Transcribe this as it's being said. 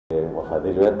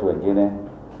Wafadhili wetu wengine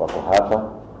wako hapa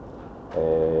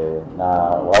na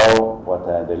wao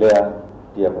wataendelea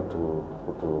pia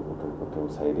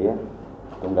kutusaidia,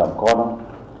 kutunga mkono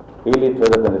ili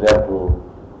tuweze kuendelea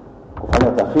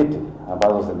kufanya tafiti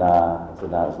ambazo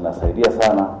zinasaidia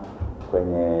sana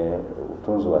kwenye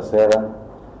utunzi wa sera,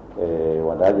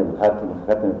 uandaaji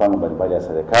mikakati mipango mbalimbali ya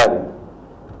serikali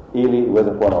ili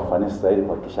iweze kuwa na ufanisi zaidi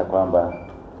kuhakikisha kwamba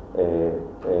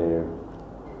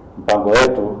mpango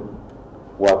wetu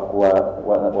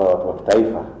wa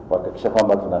kitaifa kuhakikisha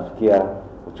kwamba tunafikia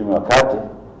uchumi wa kati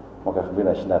mwaka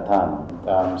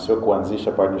 2025. Sio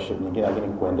kuanzisha partnership nyingine, lakini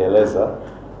kuendeleza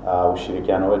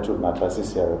ushirikiano wetu na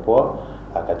taasisi ya Repoa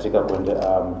katika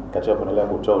kuendelea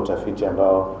kutoa utafiti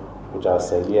ambao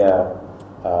utawasaidia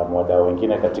wadau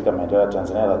wengine katika maendeleo ya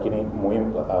Tanzania,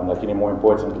 lakini more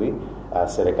importantly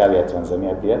serikali ya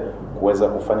Tanzania pia kuweza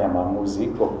kufanya maamuzi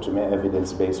kwa kutumia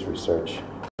evidence based research.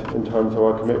 In terms of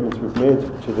our commitments we've made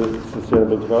to the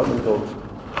Sustainable Development Goals.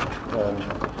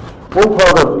 One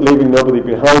part of leaving nobody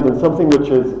behind, and something which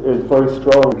is very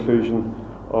strong inclusion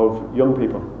of young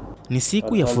people. Ni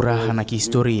siku ya furaha na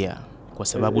kihistoria kwa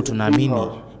sababu tunaamini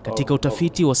katika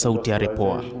utafiti wa sauti ya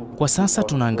Repoa. Kwa sasa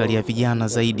tunaangalia vijana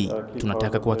zaidi.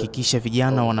 Tunataka kuhakikisha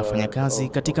vijana wanafanya kazi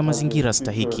katika mazingira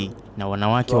stahiki na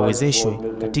wanawake wawezeshwe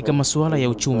katika masuala ya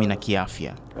uchumi na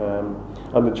kiafya.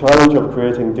 And the challenge of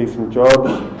creating decent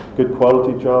jobs, good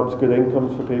quality jobs, good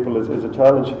incomes for people is a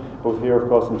challenge both here of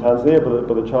course in Tanzania,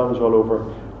 but a challenge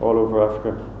all over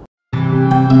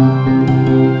Africa.